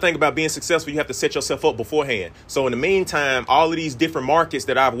 One thing about being successful, you have to set yourself up beforehand. So in the meantime, all of these different markets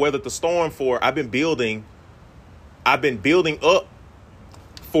that I've weathered the storm for, I've been building up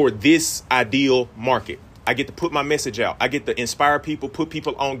for this ideal market. I get to put my message out. I get to inspire people, put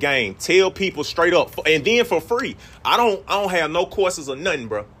people on game, tell people straight up, and then for free. I don't have no courses or nothing,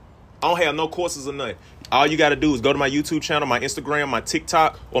 bro. I don't have no courses or nothing. All you got to do is go to my YouTube channel, my Instagram, my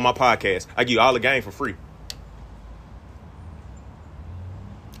TikTok, or my podcast. I give you all the game for free.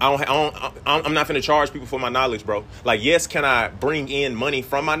 I'm not finna charge people for my knowledge, bro. Like, yes, can I bring in money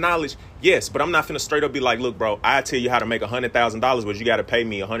from my knowledge? Yes, but I'm not finna straight up be like, look, bro, I tell you how to make $100,000, but you got to pay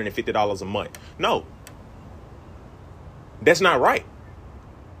me $150 a month. No, that's not right.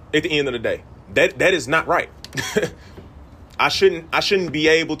 At the end of the day, that is not right. I shouldn't be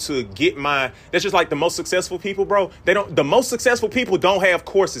able to get that's just like the most successful people, bro. The most successful people don't have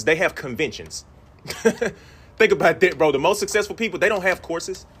courses. They have conventions. Think about that, bro. The most successful people, they don't have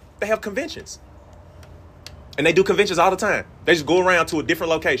courses. They have conventions. And they do conventions all the time. They just go around to a different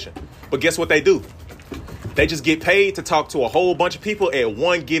location. But guess what they do? They just get paid to talk to a whole bunch of people at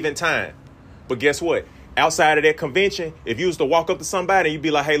one given time. But guess what? Outside of that convention, if you was to walk up to somebody and you'd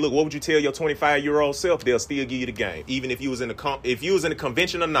be like, hey, look, what would you tell your 25-year-old self? They'll still give you the game. Even if you was in a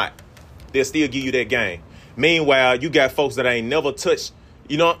convention or not, they'll still give you that game. Meanwhile, you got folks that ain't never touched.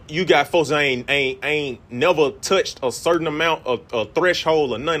 You got folks that ain't never touched a certain amount of a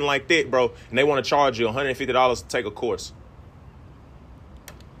threshold or nothing like that, bro. And they want to charge you $150 to take a course.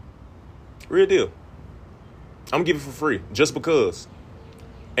 Real deal. I'm gonna give it for free just because.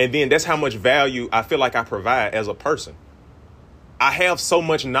 And then that's how much value I feel like I provide as a person. I have so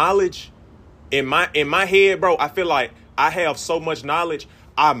much knowledge in my head, bro. I feel like I have so much knowledge,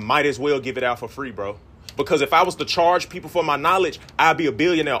 I might as well give it out for free, bro. Because if I was to charge people for my knowledge, I'd be a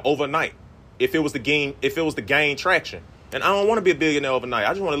billionaire overnight. If it was to gain traction. And I don't want to be a billionaire overnight.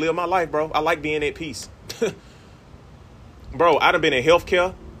 I just want to live my life, bro. I like being at peace. Bro, I done been in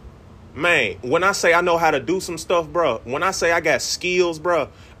healthcare. Man, when I say I know how to do some stuff, bro, when I say I got skills, bro,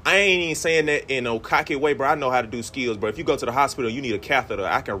 I ain't even saying that in no cocky way, bro. I know how to do skills, bro. If you go to the hospital, you need a catheter,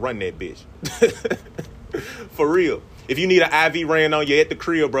 I can run that bitch. For real. If you need an IV ran on you at the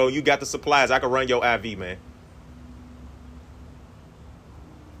crib, bro, you got the supplies, I can run your IV, man.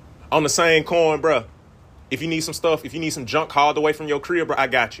 On the same coin, bro, if you need some stuff, if you need some junk hauled away from your crib, bro, I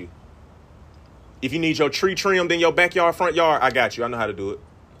got you. If you need your tree trimmed in your backyard, front yard, I got you. I know how to do it.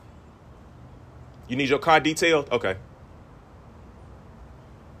 You need your car detailed? Okay.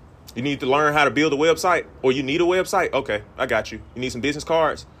 You need to learn how to build a website, or you need a website? Okay, I got you. You need some business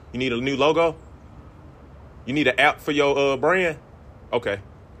cards? You need a new logo? You need an app for your brand? Okay.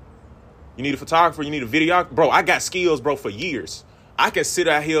 You need a photographer? You need a videographer? Bro, I got skills, bro, for years. I can sit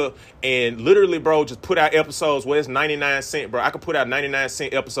out here and literally, bro, just put out episodes where it's 99 cents, bro. I can put out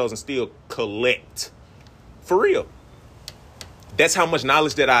 99-cent episodes and still collect. For real. That's how much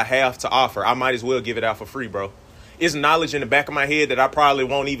knowledge that I have to offer. I might as well give it out for free, bro. It's knowledge in the back of my head that I probably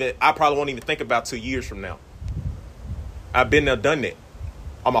won't even think about 2 years from now. I've been there, done that.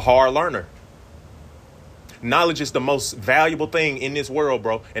 I'm a hard learner. Knowledge is the most valuable thing in this world,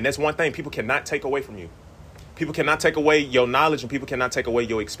 bro. And that's one thing people cannot take away from you. People cannot take away your knowledge, and people cannot take away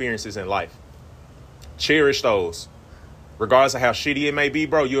your experiences in life. Cherish those. Regardless of how shitty it may be,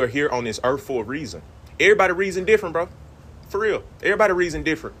 bro, you're here on this earth for a reason. Everybody reason different, bro. For real. Everybody reason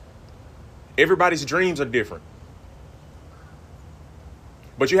different. Everybody's dreams are different.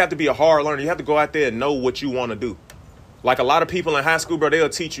 But you have to be a hard learner. You have to go out there and know what you want to do. Like a lot of people in high school, bro, they'll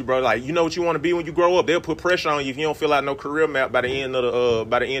teach you, bro, like, you know what you want to be when you grow up. They'll put pressure on you if you don't fill out no career map by the end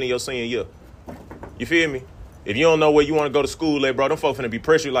of your senior year. You feel me? If you don't know where you want to go to school at, bro, them folks finna be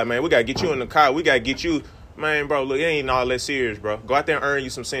pressured like, man, we got to get you in the car. We got to get you. Man, bro, look, it ain't all that serious, bro. Go out there and earn you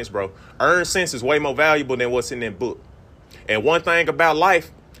some sense, bro. Earned sense is way more valuable than what's in that book. And one thing about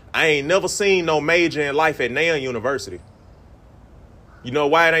life, I ain't never seen no major in life at Nan University. You know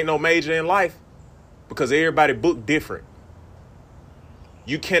why it ain't no major in life? Because everybody book different.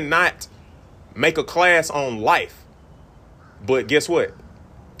 You cannot make a class on life. But guess what?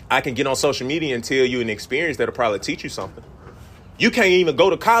 I can get on social media and tell you an experience that'll probably teach you something. You can't even go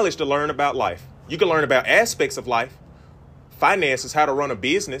to college to learn about life. You can learn about aspects of life, finances, how to run a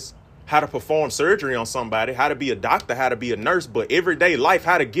business, how to perform surgery on somebody, how to be a doctor, how to be a nurse, but everyday life,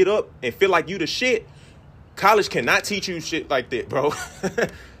 how to get up and feel like you the shit. College cannot teach you shit like that, bro.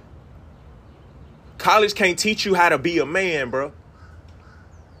 College can't teach you how to be a man, bro.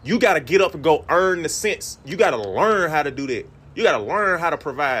 You got to get up and go earn the sense. You got to learn how to do that. You got to learn how to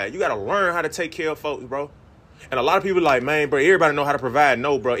provide. You got to learn how to take care of folks, bro. And a lot of people like, man, bro, everybody know how to provide.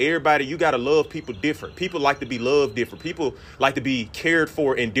 No, bro, everybody, you got to love people different. People like to be loved different. People like to be cared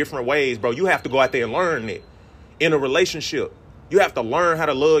for in different ways, bro. You have to go out there and learn that. In a relationship, you have to learn how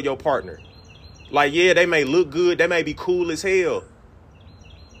to love your partner. Like, yeah, they may look good. They may be cool as hell.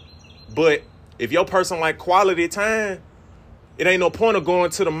 But if your person like quality time, it ain't no point of going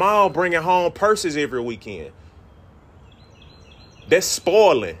to the mall, bringing home purses every weekend. That's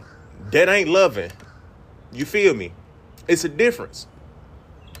spoiling. That ain't loving. You feel me? It's a difference.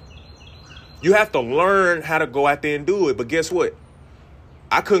 You have to learn how to go out there and do it. But guess what?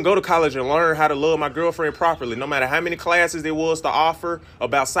 I couldn't go to college and learn how to love my girlfriend properly. No matter how many classes there was to offer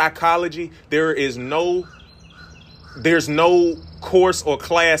about psychology, there's no course or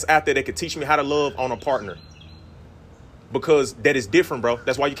class out there that could teach me how to love on a partner. Because that is different, bro.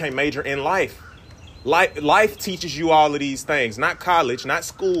 That's why you can't major in life. Life teaches you all of these things, not college, not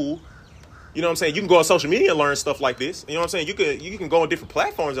school. You know what I'm saying? You can go on social media and learn stuff like this. You know what I'm saying? You can go on different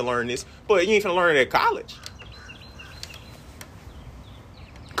platforms and learn this, but you ain't finna learn it at college.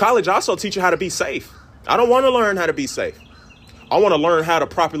 College also teach you how to be safe. I don't want to learn how to be safe. I want to learn how to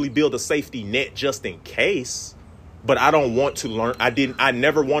properly build a safety net just in case, but I don't want to learn. I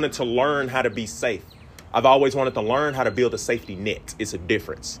never wanted to learn how to be safe. I've always wanted to learn how to build a safety net. It's a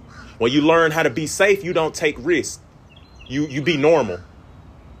difference. When you learn how to be safe, you don't take risks. You be normal.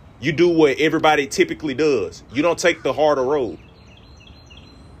 You do what everybody typically does. You don't take the harder road.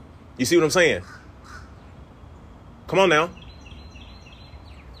 You see what I'm saying? Come on now.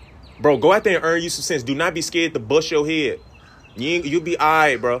 Bro, go out there and earn you some sense. Do not be scared to bust your head. You'll be all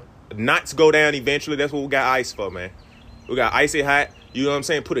right, bro. Knots go down eventually. That's what we got ice for, man. We got icy hot. You know what I'm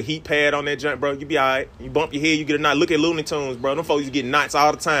saying? Put a heat pad on that junk, bro. You be all right. You bump your head, you get a knot. Look at Looney Tunes, bro. Them folks used to get knots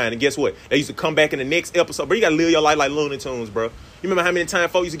all the time. And guess what? They used to come back in the next episode. Bro, you got to live your life like Looney Tunes, bro. You remember how many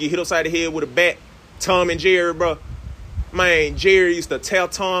times folks used to get hit upside the head with a bat? Tom and Jerry, bro. Man, Jerry used to tear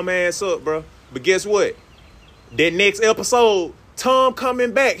Tom ass up, bro. But guess what? That next episode, Tom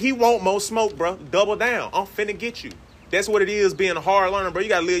coming back. He want more smoke, bro. Double down. I'm finna get you. That's what it is being a hard learner, bro. You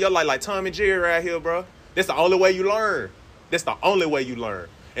got to live your life like Tom and Jerry right here, bro. That's the only way you learn. That's the only way you learn.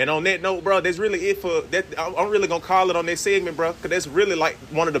 And on that note, bro, that's really it for that. I'm really going to call it on that segment, bro, because that's really like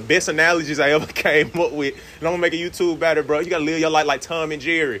one of the best analogies I ever came up with. And I'm going to make a YouTube about it, bro. You got to live your life like Tom and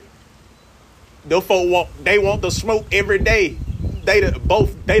Jerry. Those folk want the smoke every day. They done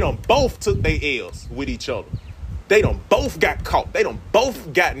both took their L's with each other. They done both got caught. They done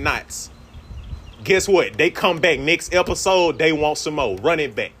both got knots. Guess what? They come back next episode. They want some more. Run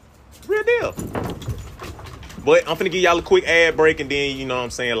it back. Real deal. But I'm finna give y'all a quick ad break, and then, you know what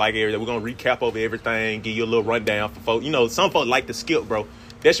I'm saying, like we're going to recap over everything, give you a little rundown for folks. You know, some folks like to skip, bro.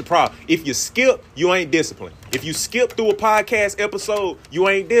 That's your problem. If you skip, you ain't disciplined. If you skip through a podcast episode, you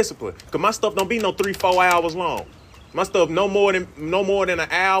ain't disciplined. Because my stuff don't be no 3-4 hours long. My stuff no more than an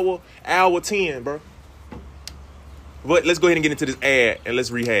hour 10, bro. But let's go ahead and get into this ad, and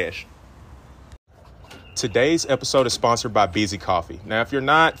let's rehash. Today's episode is sponsored by Busy Coffee. Now, if you're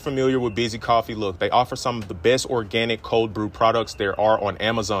not familiar with Busy Coffee, look, they offer some of the best organic cold brew products there are on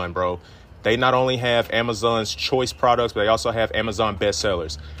Amazon, bro. They not only have Amazon's choice products, but they also have Amazon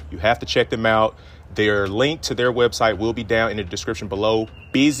bestsellers. You have to check them out. Their link to their website will be down in the description below,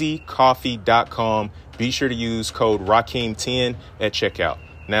 busycoffee.com. Be sure to use code Rakeem10 at checkout.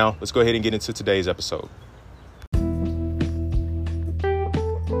 Now, let's go ahead and get into today's episode.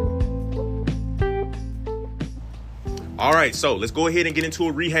 All right, so let's go ahead and get into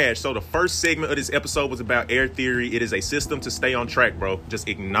a rehash. So the first segment of this episode was about air theory. It is a system to stay on track, bro. Just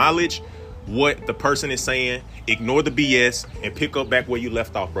acknowledge what the person is saying, ignore the BS, and pick up back where you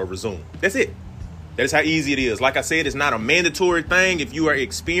left off, bro. Resume. That's it. That is how easy it is. Like I said, it's not a mandatory thing. If you are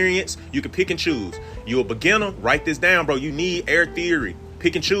experienced, you can pick and choose. You're a beginner, write this down, bro. You need air theory.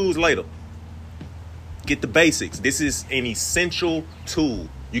 Pick and choose later. Get the basics. This is an essential tool.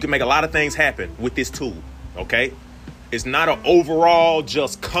 You can make a lot of things happen with this tool, okay? It's not an overall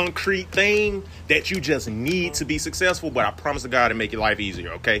just concrete thing that you just need to be successful, but I promise to God to make your life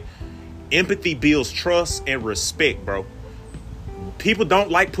easier, okay? Empathy builds trust and respect, bro. People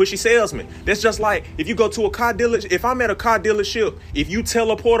don't like pushy salesmen. That's just like if you go to a car dealership. If I'm at a car dealership, if you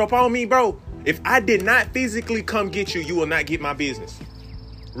teleport up on me, bro, if I did not physically come get you, you will not get my business.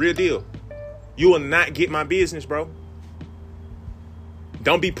 Real deal. You will not get my business, bro.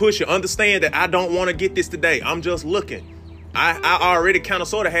 Don't be pushy. Understand that I don't want to get this today. I'm just looking. I already kind of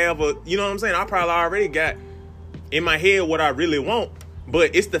sort of have a, you know what I'm saying? I probably already got in my head what I really want.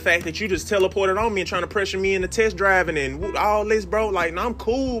 But it's the fact that you just teleported on me and trying to pressure me into test driving and all this, bro. Like, no, I'm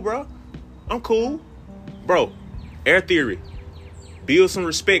cool, bro. I'm cool. Bro, air theory. Build some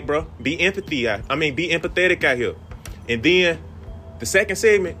respect, bro. Be empathetic out here. And then the second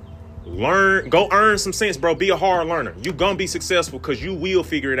segment, go earn some sense, bro. Be a hard learner. You gonna be successful because you will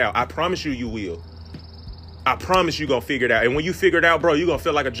figure it out. I promise you will. I promise you gonna figure it out. And when you figure it out, bro, you gonna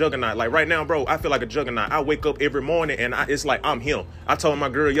feel like a juggernaut. Like right now, bro, I feel like a juggernaut. I wake up every morning and it's like I'm him. I told my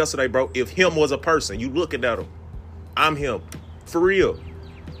girl yesterday, bro, if him was a person, you looking at him, I'm him. For real.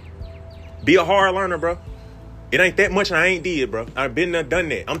 Be a hard learner, bro. It ain't that much I ain't did, bro. I've been there, done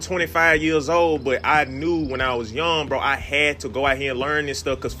that. I'm 25 years old, but I knew when I was young, bro, I had to go out here and learn this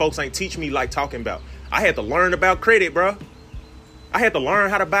stuff because folks ain't teach me like talking about. I had to learn about credit, bro. I had to learn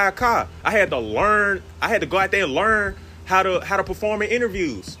how to buy a car. I had to go out there and learn how to perform in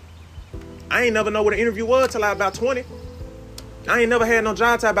interviews. I ain't never know what an interview was till I was about 20. I ain't never had no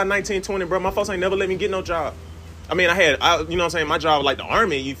job till about 19, 20, bro. My folks ain't never let me get no job. I mean, you know what I'm saying? My job was like the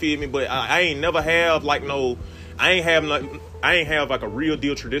army, you feel me? But I ain't never have like I ain't have like a real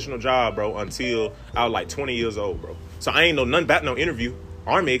deal traditional job, bro, until I was like 20 years old, bro. So I ain't know nothing about no interview.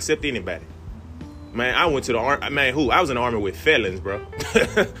 Army accept anybody. Man, I went to the army. Man, I was in the army with felons, bro.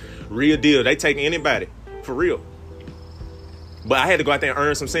 Real deal. They take anybody. For real. But I had to go out there and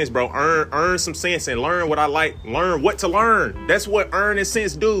earn some sense, bro. Earn some sense and learn what I like. Learn what to learn. That's what earning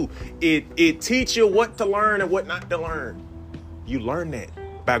sense do. It teach you what to learn and what not to learn. You learn that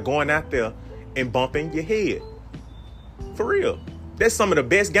by going out there and bumping your head. For real. That's some of the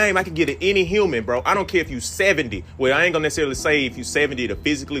best game I can get at any human, bro. I don't care if you 70. Well, I ain't gonna necessarily say if you 70 to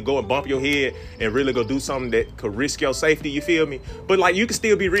physically go and bump your head and really go do something that could risk your safety, you feel me? But like you can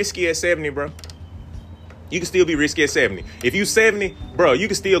still be risky at 70, bro. You can still be risky at 70. If you 70, bro, you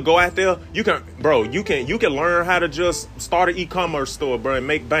can still go out there. You can learn how to just start an e-commerce store, bro, and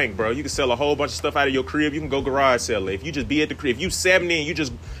make bank, bro. You can sell a whole bunch of stuff out of your crib. You can go garage sell it. If you just be at the crib, if you 70 and you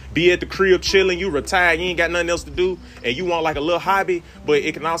just be at the crib chilling, you retired, you ain't got nothing else to do, and you want like a little hobby, but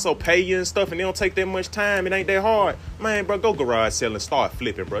it can also pay you and stuff, and it don't take that much time. It ain't that hard. Man, bro, go garage selling, start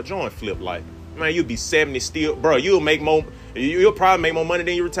flipping, bro. Join Flip Life. Man, you'll be 70 still. Bro, you'll probably make more money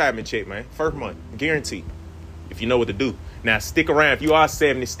than your retirement check, man. First month. Guaranteed. If you know what to do. Now, stick around. If you are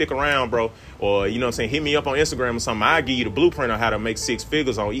 70, stick around, bro. Or, you know what I'm saying, hit me up on Instagram or something. I'll give you the blueprint on how to make 6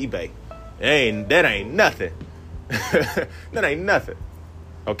 figures on eBay. That ain't nothing. That ain't nothing.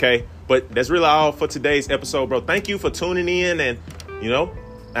 Okay? But that's really all for today's episode, bro. Thank you for tuning in. And, you know,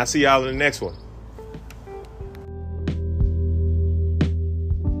 I'll see y'all in the next one.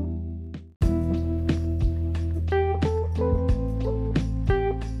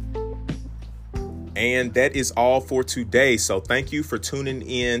 And that is all for today. So thank you for tuning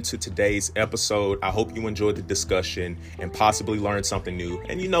in to today's episode. I hope you enjoyed the discussion and possibly learned something new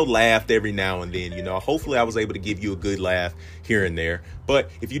and, laughed every now and then. Hopefully I was able to give you a good laugh here and there. But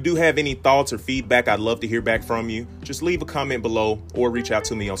if you do have any thoughts or feedback, I'd love to hear back from you. Just leave a comment below or reach out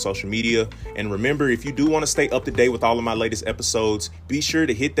to me on social media. And remember, if you do want to stay up to date with all of my latest episodes, be sure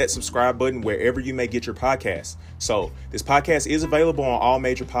to hit that subscribe button wherever you may get your podcasts. So this podcast is available on all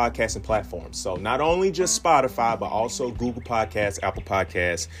major podcasting platforms. So not only just Spotify, but also Google Podcasts, Apple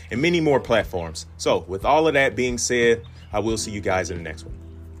Podcasts, and many more platforms. So with all of that being said, I will see you guys in the next one.